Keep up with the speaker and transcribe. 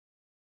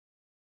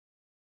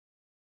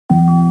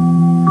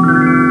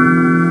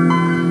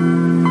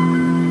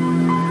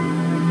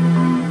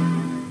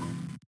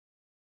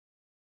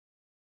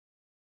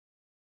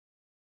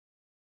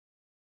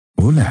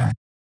Hola.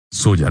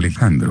 Soy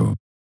Alejandro.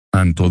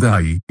 And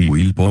today, I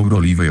will pour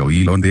olive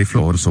oil on the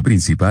floor so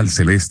principal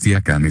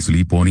Celestia can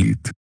sleep on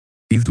it.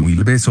 It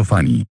will be so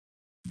funny.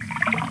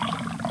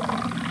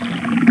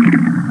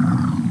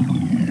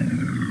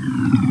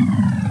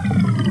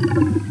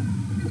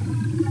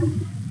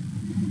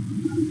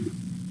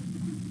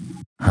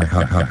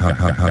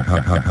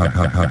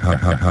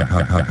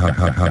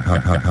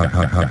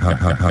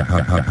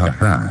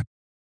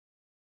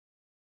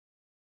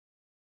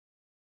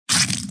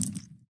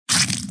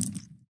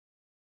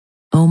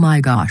 Oh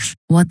my gosh,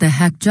 what the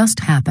heck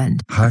just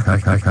happened?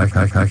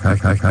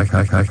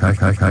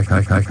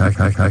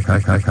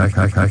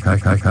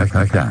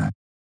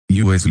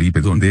 You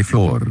sleeped on the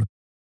floor.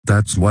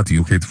 That's what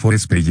you get for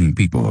spaying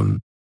people.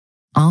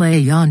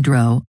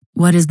 Alejandro,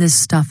 what is this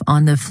stuff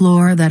on the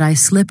floor that I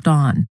slipped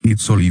on?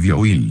 It's olive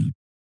oil.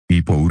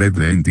 I poured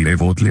the entire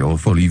bottle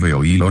of olive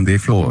oil on the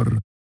floor.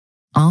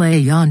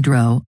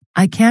 Alejandro,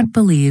 I can't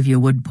believe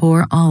you would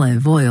pour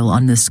olive oil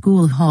on the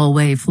school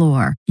hallway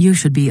floor. You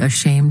should be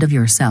ashamed of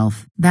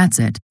yourself. That's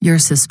it, you're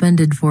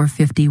suspended for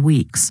 50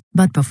 weeks.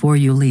 But before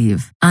you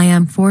leave, I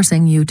am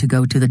forcing you to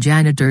go to the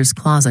janitor's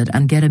closet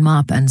and get a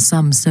mop and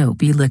some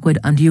soapy liquid,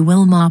 and you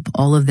will mop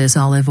all of this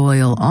olive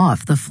oil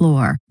off the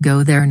floor.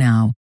 Go there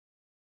now.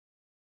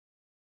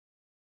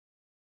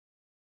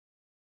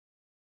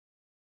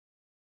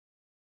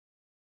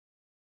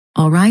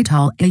 Alright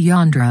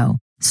Alejandro,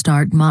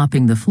 start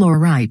mopping the floor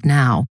right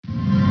now.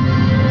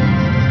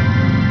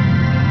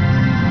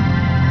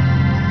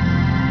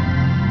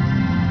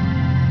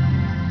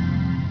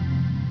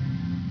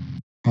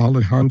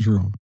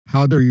 Alejandro,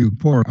 how dare you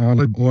pour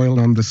olive oil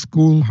on the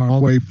school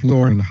hallway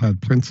floor and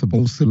had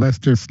Principal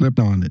Celeste slip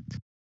on it?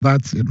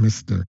 That's it,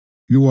 mister.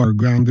 You are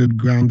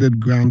grounded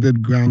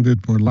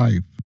for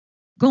life.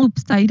 Go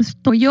upstairs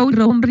to your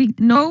room right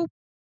now.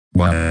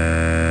 What?